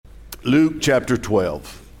Luke chapter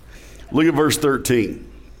 12. Look at verse 13.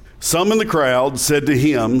 Some in the crowd said to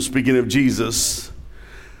him, speaking of Jesus,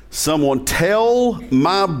 "Someone tell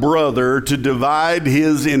my brother to divide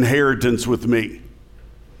his inheritance with me."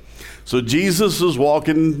 So Jesus is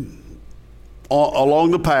walking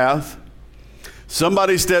along the path.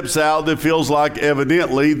 Somebody steps out that feels like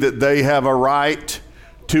evidently that they have a right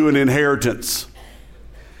to an inheritance.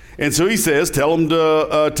 And so he says, tell him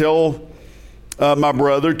to tell my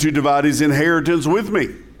brother to divide his inheritance with me.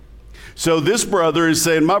 So this brother is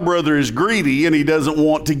saying, my brother is greedy and he doesn't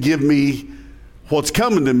want to give me what's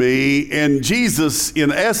coming to me. And Jesus,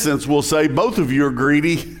 in essence, will say, both of you are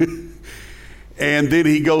greedy. And then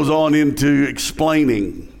he goes on into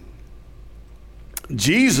explaining.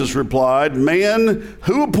 Jesus replied, "Man,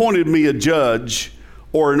 who appointed me a judge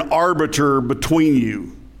or an arbiter between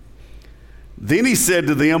you?" Then he said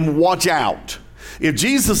to them, "Watch out." If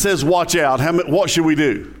Jesus says watch out, what should we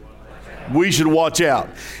do? We should watch out.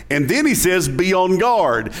 And then he says, be on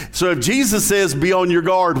guard. So if Jesus says be on your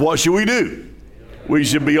guard, what should we do? We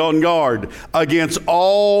should be on guard against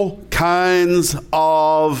all kinds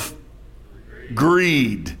of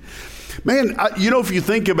greed. Man, if you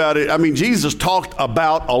think about it, Jesus talked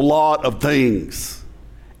about a lot of things.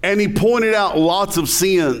 And he pointed out lots of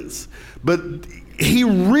sins. But he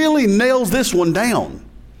really nails this one down.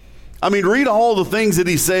 Read all the things that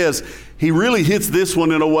he says. He really hits this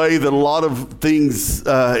one in a way that a lot of things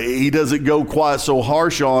he doesn't go quite so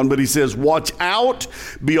harsh on. But he says, watch out,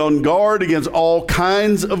 be on guard against all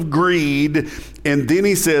kinds of greed. And then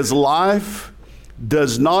he says, life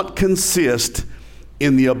does not consist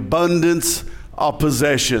in the abundance of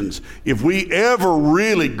possessions. If we ever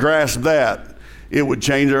really grasp that, it would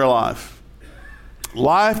change our life.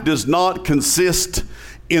 Life does not consist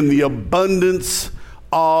in the abundance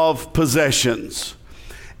of possessions.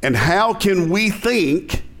 And how can we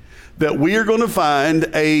think that we are going to find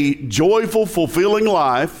a joyful, fulfilling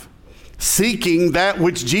life seeking that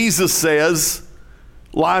which Jesus says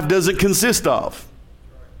life doesn't consist of?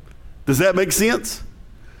 Does that make sense?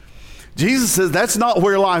 Jesus says that's not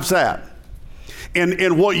where life's at.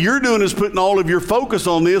 And what you're doing is putting all of your focus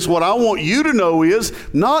on this. What I want you to know is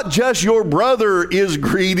not just your brother is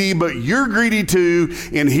greedy, but you're greedy too.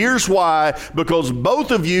 And here's why. Because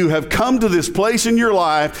both of you have come to this place in your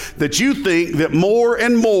life that you think that more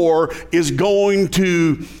and more is going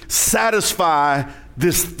to satisfy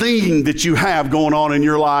this thing that you have going on in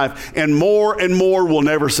your life. And more will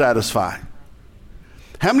never satisfy.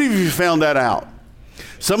 How many of you found that out?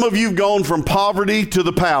 Some of you have gone from poverty to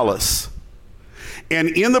the palace. And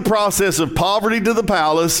in the process of poverty to the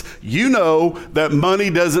palace, you know that money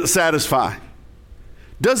doesn't satisfy.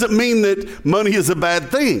 Doesn't mean that money is a bad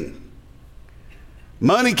thing.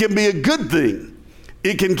 Money can be a good thing.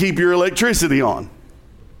 It can keep your electricity on.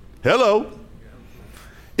 Hello.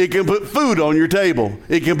 It can put food on your table.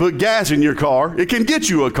 It can put gas in your car. It can get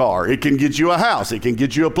you a car. It can get you a house. It can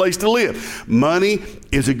get you a place to live. Money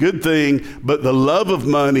is a good thing, but the love of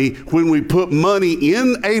money, when we put money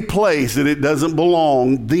in a place that it doesn't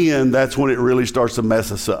belong, then that's when it really starts to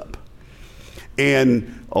mess us up.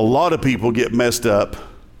 And a lot of people get messed up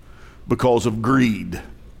because of greed.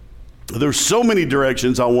 There's so many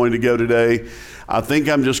directions I wanted to go today. I think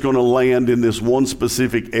I'm just going to land in this one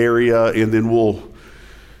specific area, and then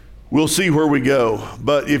we'll see where we go.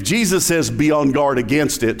 But if Jesus says be on guard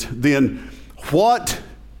against it, then what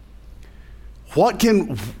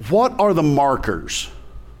are the markers?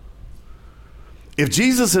 If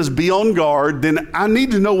Jesus says be on guard, then I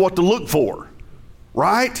need to know what to look for,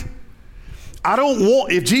 right?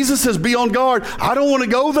 If Jesus says be on guard, I don't want to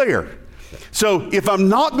go there. So if I'm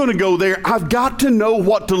not going to go there, I've got to know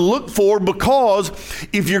what to look for, because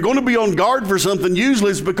if you're going to be on guard for something,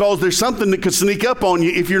 usually it's because there's something that could sneak up on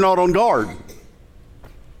you if you're not on guard.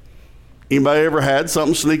 Anybody ever had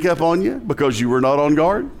something sneak up on you because you were not on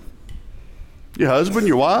guard? Your husband,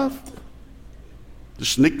 your wife?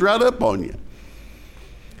 Just sneaked right up on you.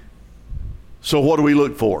 So what do we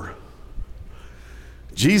look for?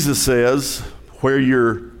 Jesus says, where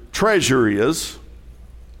your treasure is,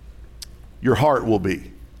 your heart will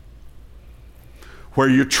be. Where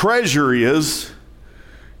your treasure is,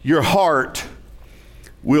 your heart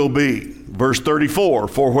will be. Verse 34,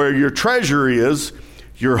 for where your treasure is,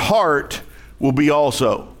 your heart will be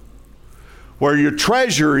also. Where your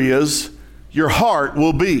treasure is, your heart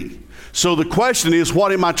will be. So the question is,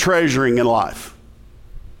 what am I treasuring in life?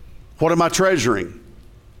 What am I treasuring?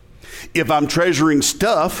 If I'm treasuring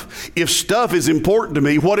stuff, if stuff is important to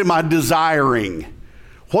me, what am I desiring?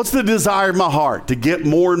 What's the desire of my heart? To get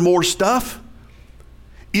more and more stuff?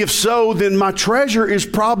 If so, then my treasure is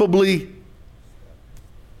probably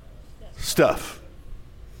stuff.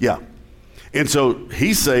 Yeah. And so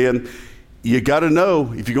he's saying, you got to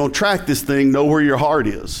know, if you're going to track this thing, know where your heart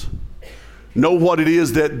is. Know what it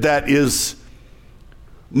is that is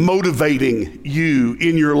motivating you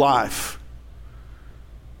in your life.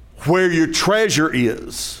 Where your treasure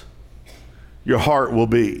is, your heart will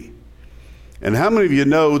be. And how many of you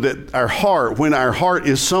know that our heart, when our heart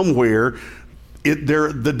is somewhere,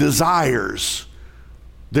 the desires,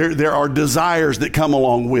 there are desires that come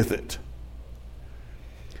along with it.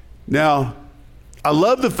 Now, I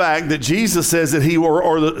love the fact that Jesus says that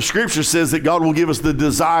or the scripture says that God will give us the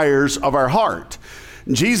desires of our heart.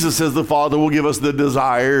 And Jesus says the Father will give us the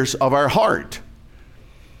desires of our heart.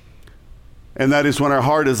 And that is when our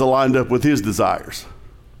heart is aligned up with his desires.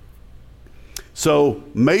 So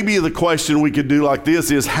maybe the question we could do like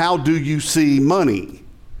this is, how do you see money?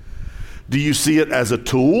 Do you see it as a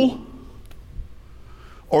tool?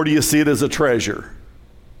 Or do you see it as a treasure?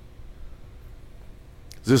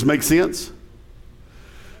 Does this make sense?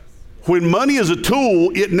 When money is a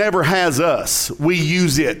tool, it never has us. We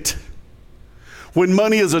use it. When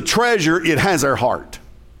money is a treasure, it has our heart.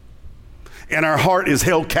 And our heart is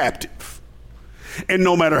held captive. And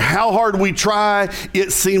no matter how hard we try,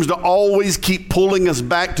 it seems to always keep pulling us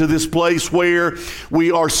back to this place where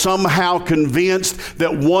we are somehow convinced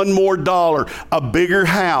that one more dollar, a bigger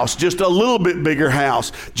house, just a little bit bigger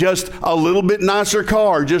house, just a little bit nicer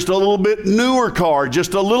car, just a little bit newer car,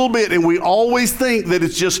 just a little bit. And we always think that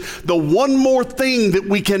it's just the one more thing that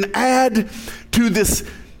we can add to this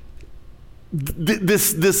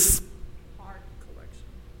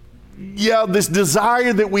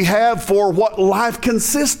desire that we have for what life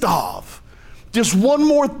consists of. Just one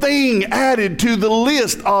more thing added to the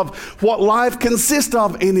list of what life consists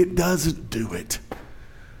of, and it doesn't do it.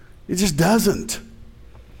 It just doesn't.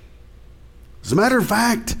 As a matter of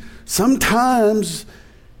fact, sometimes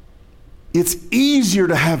it's easier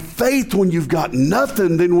to have faith when you've got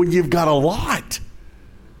nothing than when you've got a lot.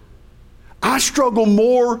 I struggle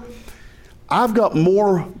more. I've got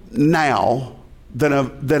more now than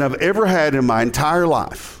I've ever had in my entire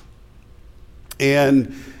life.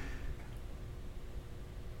 And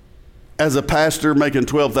as a pastor making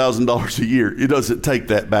 $12,000 a year, it doesn't take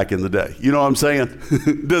that back in the day. You know what I'm saying?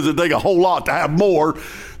 It doesn't take a whole lot to have more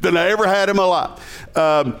than I ever had in my life.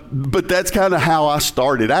 But that's kind of how I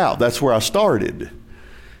started out. That's where I started.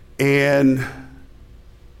 And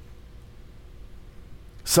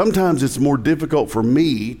sometimes it's more difficult for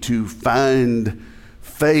me to find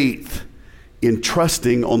faith in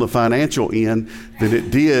trusting on the financial end than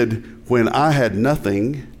it did when I had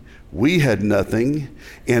nothing, we had nothing,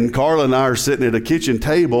 and Carla and I are sitting at a kitchen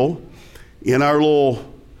table in our little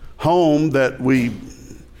home that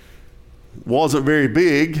wasn't very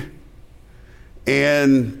big,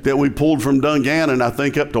 and that we pulled from Dungannon, I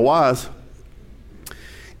think, up to Wise.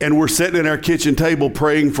 And we're sitting at our kitchen table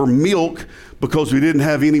praying for milk because we didn't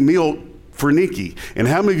have any milk for Nikki. And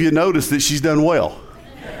how many of you noticed that she's done well?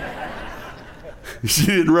 She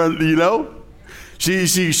didn't run, you know?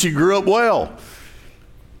 She grew up well.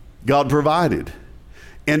 God provided.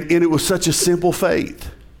 And it was such a simple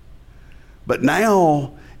faith. But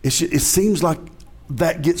now it seems like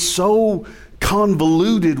that gets so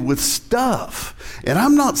convoluted with stuff. And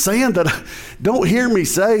I'm not saying that, don't hear me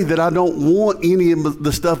say that I don't want any of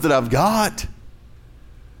the stuff that I've got.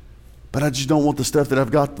 But I just don't want the stuff that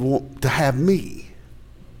I've got to have me.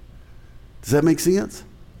 Does that make sense?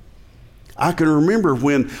 I can remember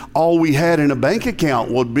when all we had in a bank account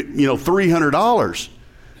would be, $300.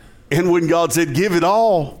 And when God said, give it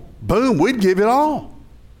all, boom, we'd give it all.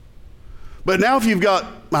 But now if you've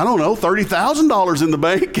got, $30,000 in the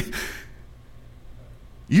bank,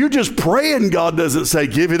 you're just praying God doesn't say,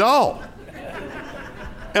 give it all.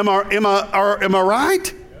 Am I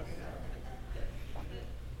right?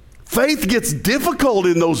 Faith gets difficult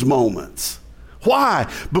in those moments.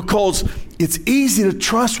 Why? Because it's easy to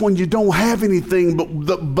trust when you don't have anything,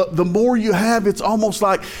 but the more you have, it's almost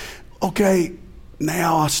like, okay,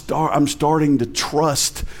 now I'm starting to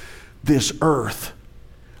trust this earth.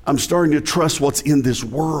 I'm starting to trust what's in this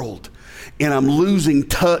world. And I'm losing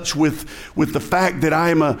touch with the fact that I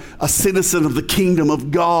am a citizen of the kingdom of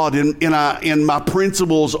God, and my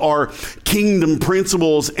principles are kingdom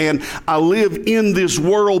principles, and I live in this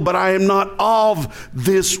world, but I am not of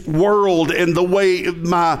this world. And the way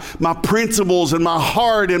my principles and my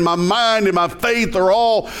heart and my mind and my faith are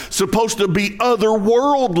all supposed to be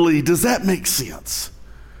otherworldly. Does that make sense?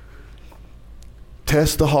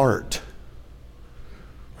 Test the heart.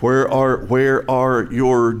 Where are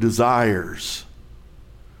your desires?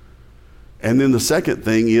 And then the second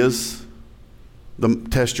thing is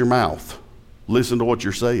test your mouth. Listen to what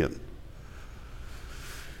you're saying.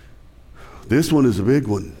 This one is a big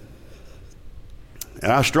one.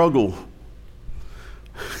 And I struggle.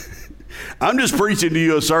 I'm just preaching to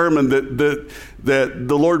you a sermon that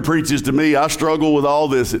the Lord preaches to me. I struggle with all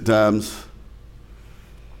this at times.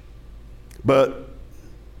 But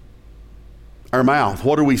our mouth,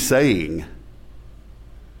 what are we saying?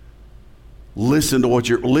 Listen to what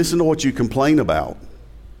you complain about.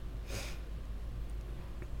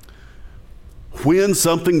 When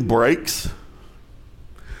something breaks,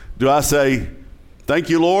 do I say,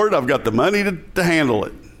 thank you, Lord, I've got the money to handle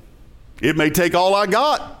it. It may take all I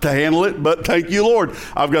got to handle it, but thank you, Lord,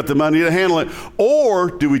 I've got the money to handle it.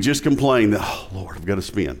 Or do we just complain, oh, Lord, I've got to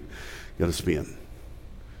spend.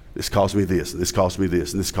 This cost me this, and this cost me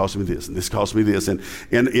this, and this cost me this, and this cost me this. And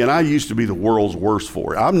I used to be the world's worst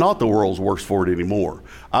for it. I'm not the world's worst for it anymore.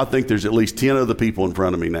 I think there's at least 10 other people in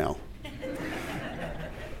front of me now.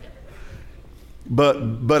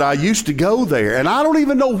 But I used to go there, and I don't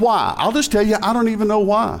even know why. I'll just tell you, I don't even know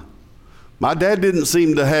why. My dad didn't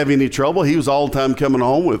seem to have any trouble. He was all the time coming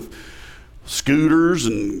home with scooters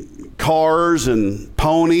and cars and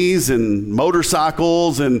ponies and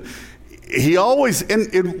motorcycles, and he always,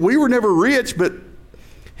 and we were never rich, but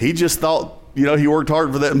he just thought, he worked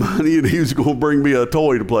hard for that money and he was going to bring me a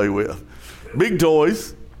toy to play with. Big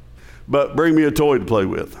toys, but bring me a toy to play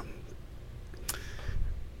with.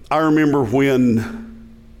 I remember when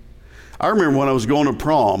I was going to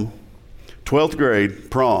prom, 12th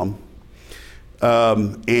grade prom,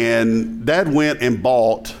 and Dad went and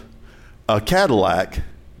bought a Cadillac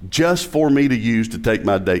just for me to use to take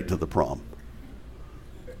my date to the prom.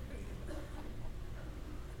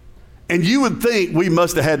 And you would think we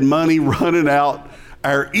must have had money running out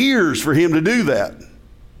our ears for him to do that.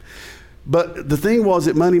 But the thing was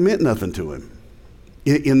that money meant nothing to him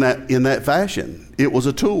in that fashion. It was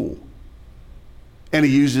a tool. And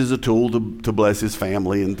he used it as a tool to bless his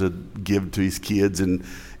family and to give to his kids. And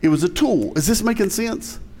it was a tool. Is this making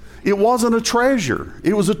sense? It wasn't a treasure.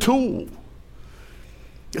 It was a tool.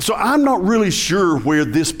 So I'm not really sure where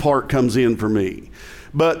this part comes in for me.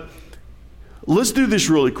 But let's do this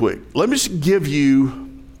really quick. Let me just give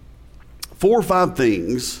you 4 or 5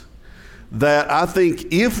 things that I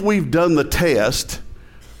think if we've done the test,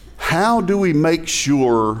 how do we make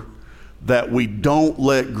sure that we don't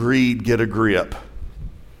let greed get a grip?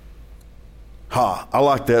 I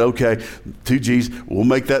like that. Okay, 2 G's. We'll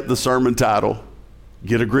make that the sermon title.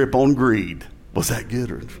 Get a grip on greed. Was that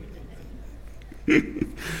good?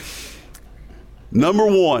 Number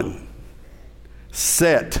 1,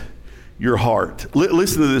 set your heart.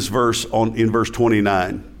 Listen to this verse in verse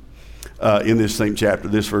 29 in this same chapter,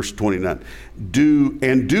 this verse 29.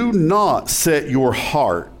 Do not set your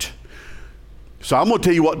heart. So I'm going to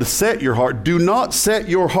tell you what to set your heart. Do not set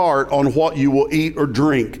your heart on what you will eat or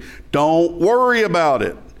drink. Don't worry about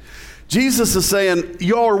it. Jesus is saying,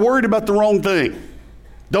 y'all are worried about the wrong thing.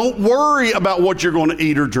 Don't worry about what you're going to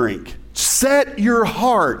eat or drink. Set your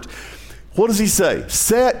heart. What does he say?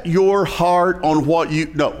 Set your heart on what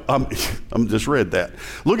you... No, I'm just read that.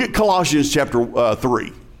 Look at Colossians chapter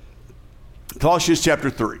 3. Colossians chapter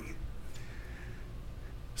 3.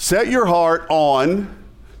 Set your heart on...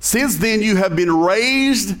 Since then you have been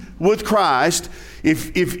raised with Christ.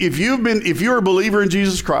 If you're a believer in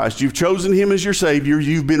Jesus Christ, you've chosen him as your Savior,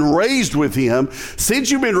 you've been raised with him. Since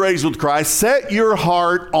you've been raised with Christ, set your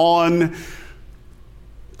heart on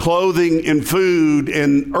clothing and food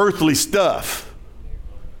and earthly stuff.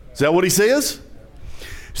 Is that what he says?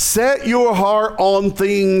 Set your heart on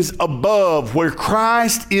things above, where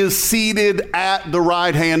Christ is seated at the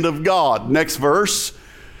right hand of God. Next verse.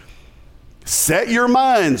 Set your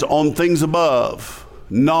minds on things above,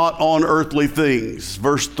 not on earthly things.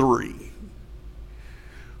 Verse 3.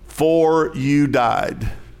 For you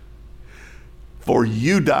died. For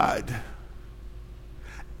you died.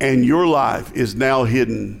 And your life is now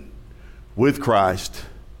hidden with Christ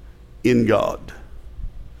in God.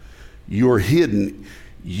 You're hidden.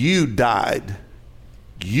 You died.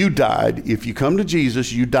 You died. If you come to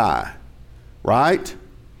Jesus, you die. Right?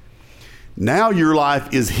 Now your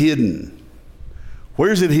life is hidden.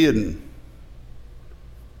 Where's it hidden?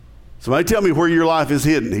 Somebody tell me where your life is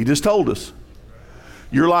hidden. He just told us.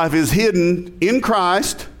 Your life is hidden in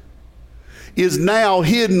Christ, is now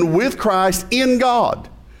hidden with Christ in God.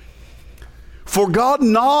 For God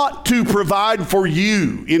not to provide for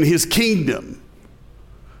you in his kingdom,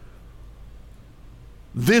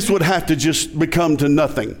 this would have to just become to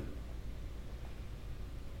nothing.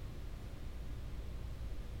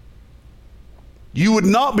 You would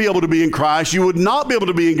not be able to be in Christ. You would not be able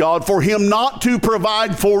to be in God for him not to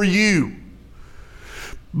provide for you.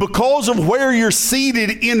 Because of where you're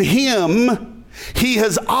seated in him, He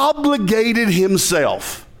has obligated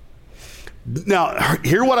himself. Now,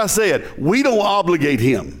 hear what I said. We don't obligate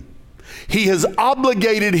him. He has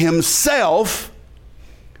obligated himself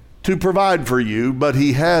to provide for you, but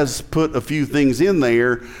he has put a few things in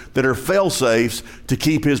there that are fail-safes to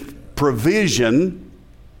keep his provision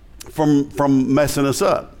from messing us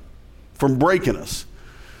up, from breaking us.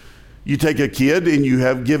 You take a kid and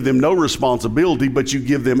you give them no responsibility, but you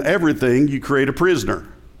give them everything, you create a prisoner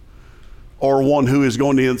or one who is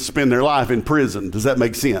going to spend their life in prison. Does that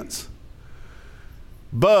make sense?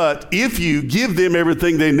 But if you give them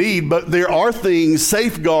everything they need, but there are things,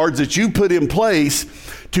 safeguards that you put in place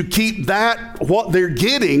to keep that, what they're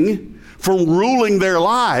getting, from ruling their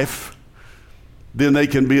life, then they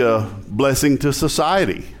can be a blessing to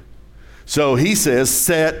society. So he says,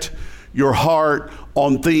 set your heart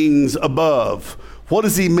on things above. What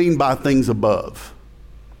does he mean by things above?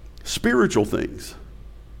 Spiritual things.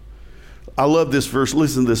 I love this verse.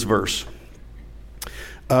 Listen to this verse.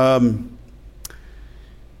 Let me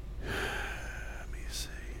see.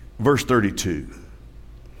 Verse 32.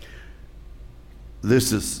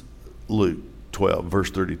 This is Luke 12,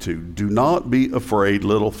 verse 32. Do not be afraid,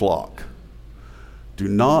 little flock. Do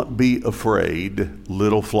not be afraid,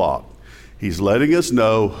 little flock. He's letting us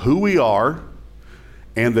know who we are,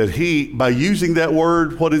 and that he, by using that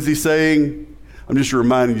word, what is he saying? I'm just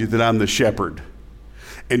reminding you that I'm the shepherd.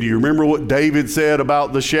 And do you remember what David said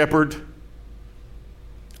about the shepherd?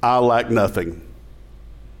 I lack nothing.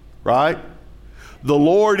 Right? The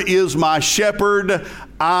Lord is my shepherd.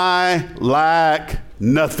 I lack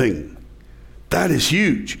nothing. That is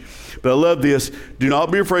huge. But I love this. Do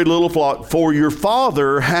not be afraid, little flock, for your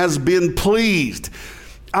Father has been pleased.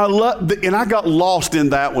 And I got lost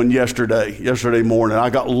in that one yesterday morning. I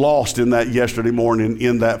got lost in that yesterday morning,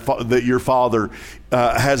 in that your Father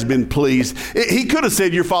has been pleased. He could have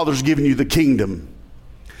said your Father's given you the kingdom.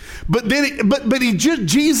 But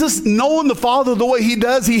Jesus, knowing the Father the way he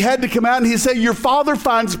does, he had to come out and he said, your Father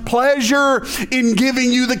finds pleasure in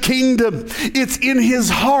giving you the kingdom. It's in his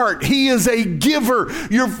heart. He is a giver.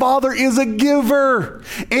 Your Father is a giver.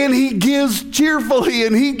 And he gives cheerfully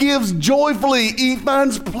and he gives joyfully. He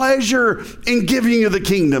finds pleasure in giving you the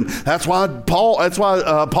kingdom. That's why Paul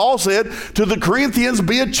said to the Corinthians,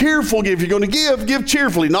 be a cheerful giver. If you're going to give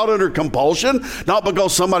cheerfully, not under compulsion, not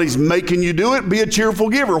because somebody's making you do it. Be a cheerful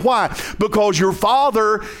giver. Why? Because your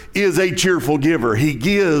Father is a cheerful giver. He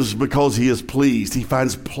gives because he is pleased. He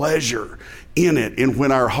finds pleasure in it. And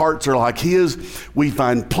when our hearts are like his, we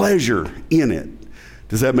find pleasure in it.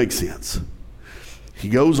 Does that make sense? He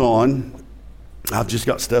goes on. I've just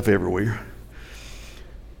got stuff everywhere.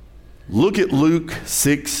 Look at Luke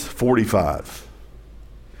 6:45.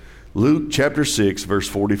 Luke chapter 6, verse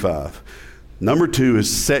 45. Number 2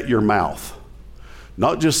 is set your mouth.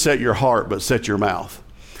 Not just set your heart, but set your mouth.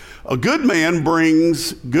 A good man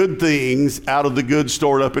brings good things out of the good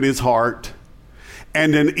stored up in his heart,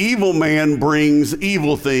 and an evil man brings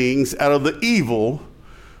evil things out of the evil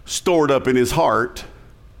stored up in his heart.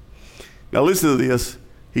 Now listen to this.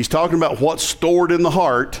 He's talking about what's stored in the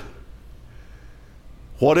heart.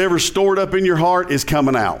 Whatever's stored up in your heart is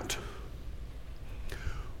coming out.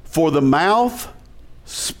 For the mouth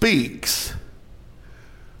speaks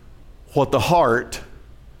what the heart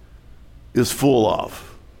is full of.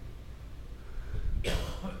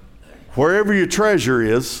 Wherever your treasure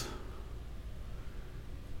is,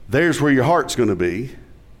 there's where your heart's going to be.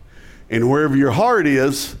 And wherever your heart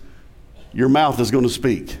is, your mouth is going to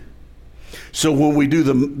speak. So when we do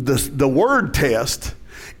the word test,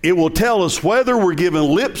 it will tell us whether we're giving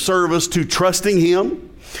lip service to trusting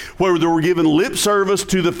him, whether we're giving lip service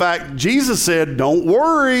to the fact Jesus said, don't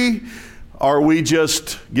worry. Are we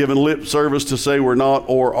just giving lip service to say we're not,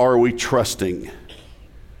 or are we trusting?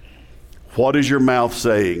 What is your mouth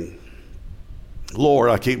saying? Lord,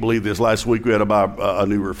 I can't believe this. Last week we had to buy a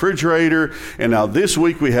new refrigerator, and now this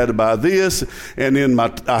week we had to buy this, and then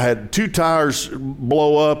I had 2 tires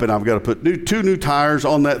blow up, and I've got to put 2 new tires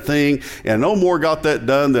on that thing, and no more got that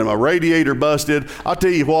done than my radiator busted. I'll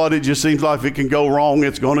tell you what, it just seems like if it can go wrong,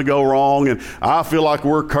 it's going to go wrong, and I feel like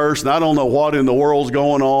we're cursed, and I don't know what in the world's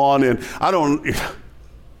going on, and I don't...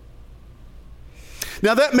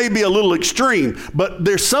 Now that may be a little extreme, but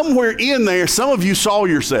there's somewhere in there, some of you saw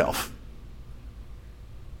yourself.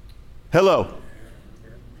 Hello.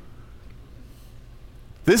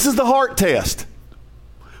 This is the heart test.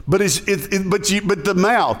 But but the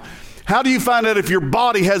mouth. How do you find out if your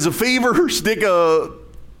body has a fever? Stick a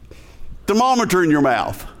thermometer in your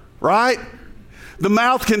mouth, right? The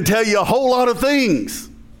mouth can tell you a whole lot of things.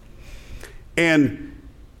 And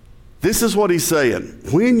this is what he's saying.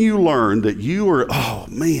 When you learn that you are,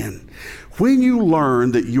 when you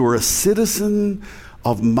learn that you're a citizen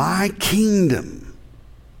of my kingdom,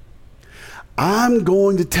 I'm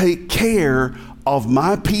going to take care of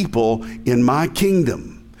my people in my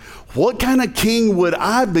kingdom. What kind of king would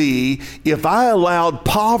I be if I allowed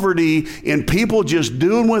poverty and people just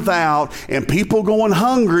doing without and people going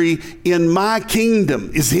hungry in my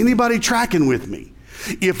kingdom? Is anybody tracking with me?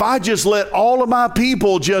 If I just let all of my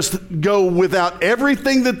people just go without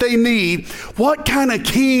everything that they need, what kind of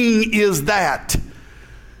king is that?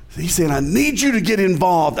 He said, I need you to get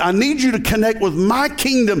involved. I need you to connect with my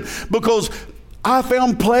kingdom, because I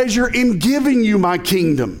found pleasure in giving you my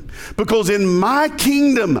kingdom, because in my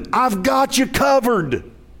kingdom, I've got you covered.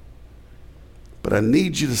 But I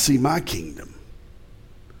need you to see my kingdom.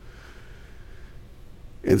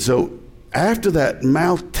 And so after that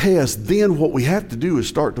mouth test, then what we have to do is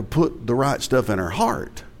start to put the right stuff in our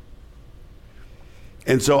heart.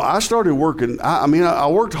 And so I started working. I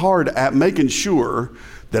worked hard at making sure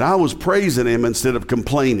that I was praising him instead of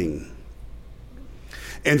complaining.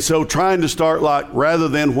 And so trying to start, like, rather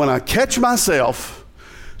than when I catch myself,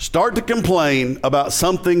 start to complain about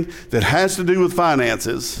something that has to do with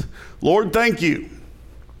finances, Lord, thank you.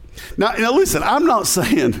 Now listen, I'm not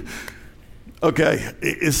saying, okay,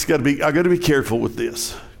 I got to be careful with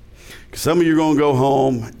this. Some of you are going to go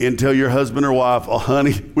home and tell your husband or wife, oh,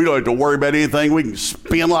 honey, we don't have to worry about anything. We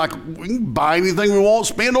can buy anything we want,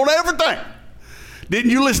 spend on everything.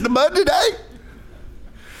 Didn't you listen to Bud today?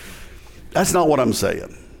 That's not what I'm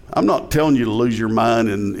saying. I'm not telling you to lose your mind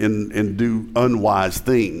and do unwise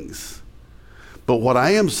things. But what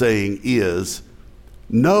I am saying is,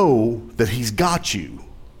 know that he's got you.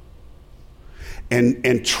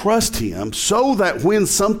 And trust him, so that when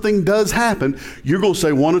something does happen, you're going to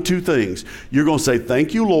say one of two things. You're going to say,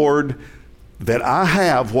 thank you, Lord, that I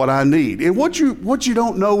have what I need. And what you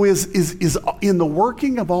don't know is in the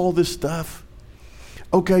working of all this stuff,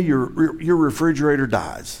 okay, your refrigerator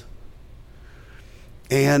dies.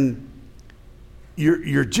 And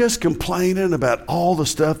you're just complaining about all the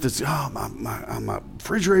stuff that's, my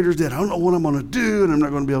refrigerator's dead. I don't know what I'm going to do, and I'm not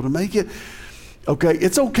going to be able to make it. Okay,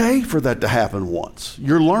 it's okay for that to happen once.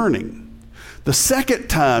 You're learning. The second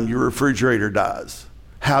time your refrigerator dies,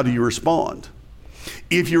 how do you respond?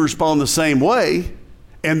 If you respond the same way,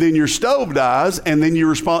 and then your stove dies, and then you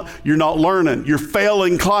respond, you're not learning. You're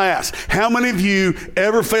failing class. How many of you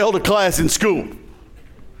ever failed a class in school?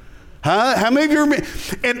 Huh? How many of you remember?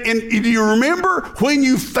 And do you remember when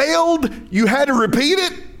you failed, you had to repeat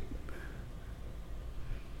it?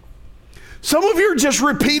 Some of you are just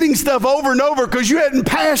repeating stuff over and over because you hadn't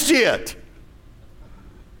passed yet.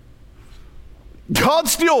 God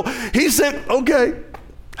still, he said, okay,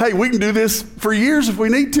 hey, we can do this for years if we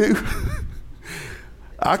need to.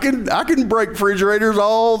 I can break refrigerators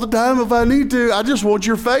all the time if I need to. I just want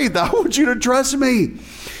your faith. I want you to trust me.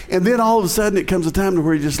 And then all of a sudden it comes a time to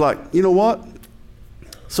where you're just like, you know what?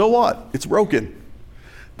 So what? It's broken.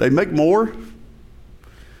 They make more.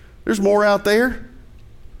 There's more out there.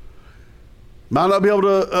 Might not be able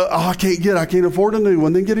to, I can't afford a new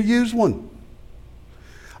one, then get a used one.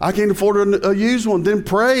 I can't afford a used one, then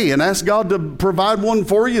pray and ask God to provide one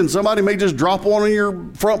for you, and somebody may just drop one on your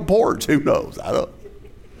front porch. Who knows?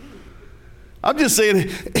 I'm just saying,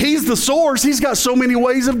 he's the source. He's got so many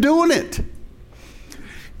ways of doing it.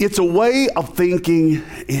 It's a way of thinking,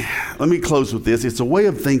 let me close with this. It's a way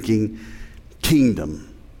of thinking kingdom.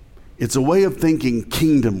 It's a way of thinking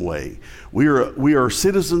kingdom way. We are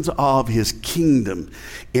citizens of his kingdom.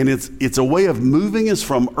 And it's a way of moving us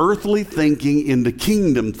from earthly thinking into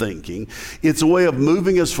kingdom thinking. It's a way of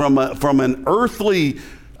moving us from an earthly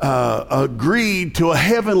greed to a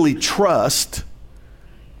heavenly trust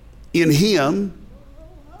in him,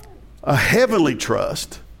 a heavenly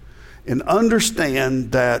trust, and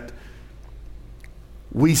understand that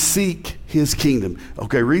we seek his kingdom.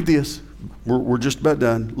 Okay, read this. We're just about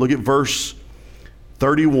done. Look at verse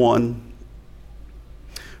 31.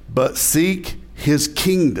 But seek his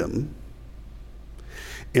kingdom,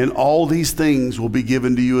 and all these things will be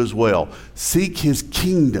given to you as well. Seek his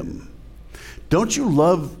kingdom. Don't you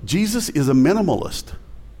love, Jesus is a minimalist.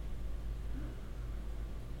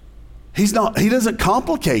 He doesn't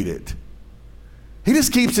complicate it. He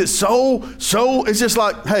just keeps it so, it's just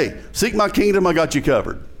like, hey, seek my kingdom, I got you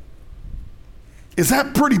covered. Is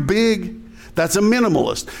that pretty big? That's a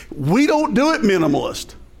minimalist. We don't do it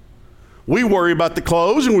minimalist. We worry about the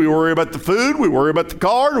clothes, and we worry about the food, we worry about the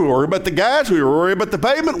car, and we worry about the gas, we worry about the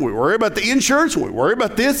payment, we worry about the insurance, and we worry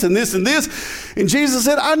about this and this and this. And Jesus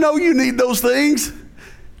said, I know you need those things.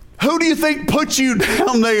 Who do you think put you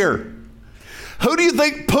down there? Who do you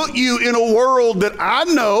think put you in a world that I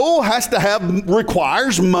know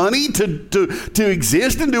requires money to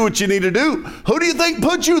exist and do what you need to do? Who do you think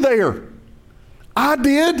put you there? I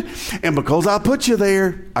did. And because I put you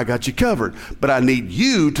there, I got you covered. But I need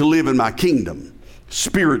you to live in my kingdom.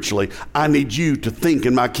 Spiritually, I need you to think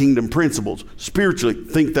in my kingdom principles. Spiritually,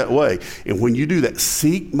 think that way. And when you do that,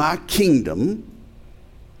 seek my kingdom,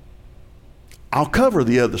 I'll cover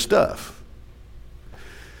the other stuff.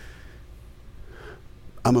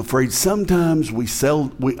 I'm afraid sometimes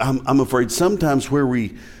I'm afraid sometimes where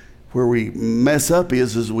we mess up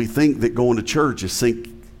is we think that going to church is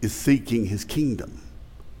seeking his kingdom.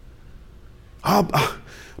 I've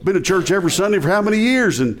been to church every Sunday for how many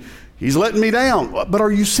years, and he's letting me down. But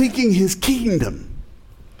are you seeking his kingdom?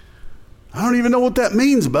 I don't even know what that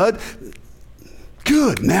means, bud.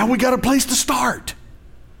 Good. Now we got a place to start.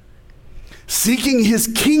 Seeking his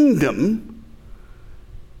kingdom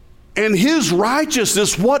and his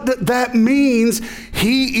righteousness, what that means,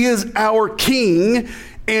 he is our king.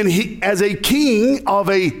 And he, as a king of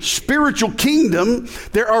a spiritual kingdom,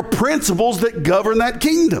 there are principles that govern that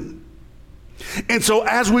kingdom. And so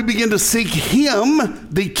as we begin to seek him,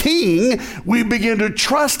 the king, we begin to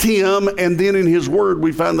trust him. And then in his word,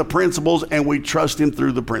 we find the principles and we trust him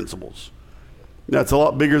through the principles. That's a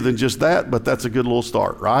lot bigger than just that, but that's a good little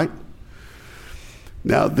start, right?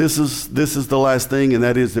 Now, this is the last thing, and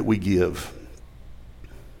that is that we give.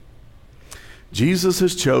 Jesus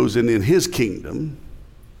has chosen in his kingdom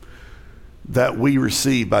that we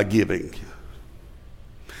receive by giving.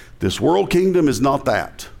 This world kingdom is not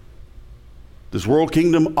that. This world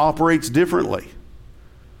kingdom operates differently.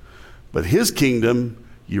 But his kingdom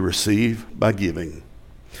you receive by giving.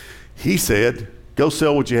 He said, go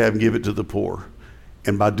sell what you have and give it to the poor.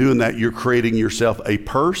 And by doing that, you're creating yourself a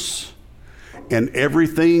purse, and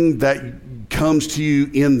everything that comes to you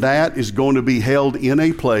in that is going to be held in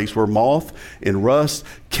a place where moth and rust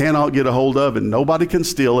cannot get a hold of, and nobody can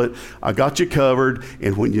steal it. I got you covered.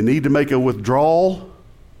 And when you need to make a withdrawal,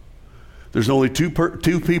 there's only two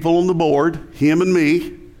people on the board, him and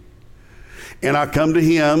me. And I come to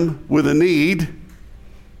him with a need,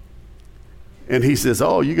 and he says,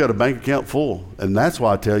 oh, you got a bank account full. And that's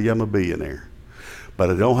why I tell you I'm a billionaire. But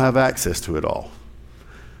I don't have access to it all.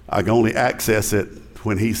 I can only access it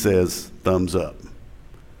when he says thumbs up.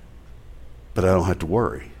 But I don't have to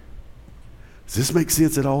worry. Does this make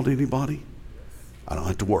sense at all to anybody? I don't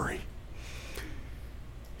have to worry.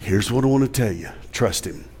 Here's what I want to tell you. Trust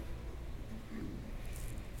him.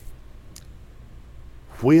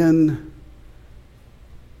 When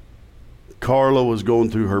Carla was going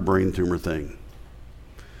through her brain tumor thing,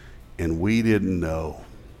 and we didn't know.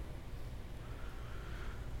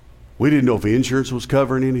 We didn't know if insurance was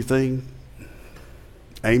covering anything.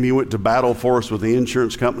 Amy went to battle for us with the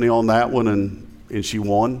insurance company on that one, and she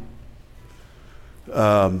won.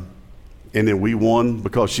 And then we won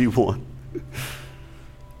because she won.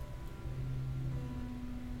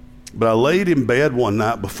 But I laid in bed one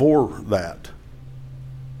night before that.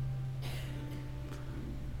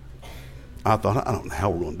 I thought, I don't know how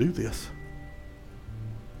we're going to do this.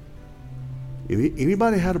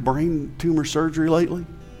 Anybody had a brain tumor surgery lately?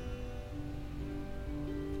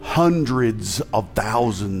 Hundreds of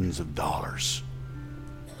thousands of dollars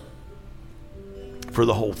for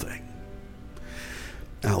the whole thing.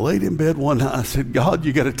 And I laid in bed one night. I said, God,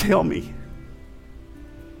 you got to tell me.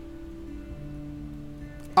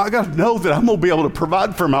 I got to know that I'm going to be able to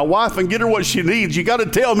provide for my wife and get her what she needs. You got to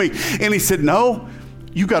tell me. And he said, no,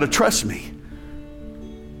 you got to trust me.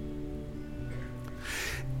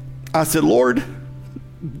 I said, Lord,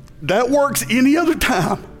 that works any other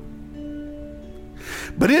time.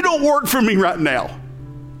 But it don't work for me right now.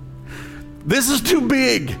 This is too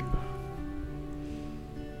big.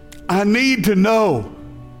 I need to know.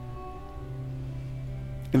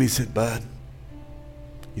 And he said, Bud,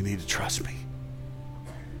 you need to trust me.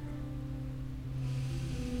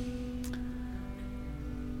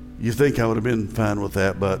 You think I would have been fine with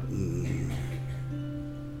that, but...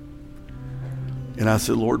 And I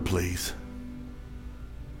said, Lord, please.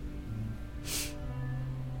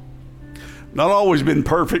 Not always been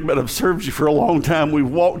perfect, but I've served you for a long time. We've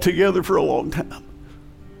walked together for a long time.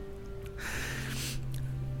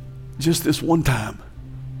 Just this one time,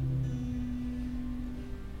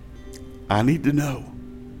 I need to know,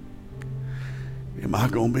 am I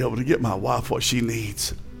going to be able to get my wife what she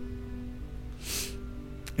needs?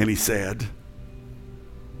 And he said,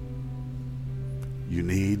 you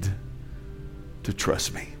need to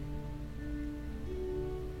trust me.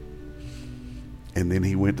 And then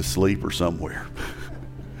he went to sleep or somewhere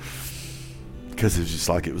because it was just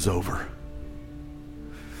like it was over.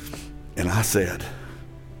 And I said,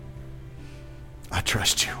 I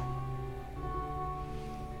trust you.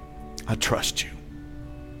 I trust you.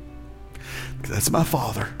 That's my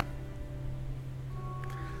Father.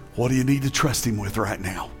 What do you need to trust him with right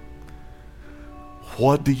now?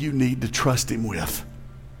 What do you need to trust him with?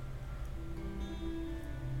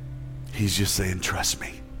 He's just saying, trust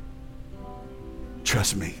me.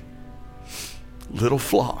 Trust me. Little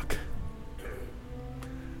flock.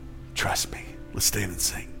 Trust me. Let's stand and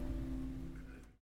sing.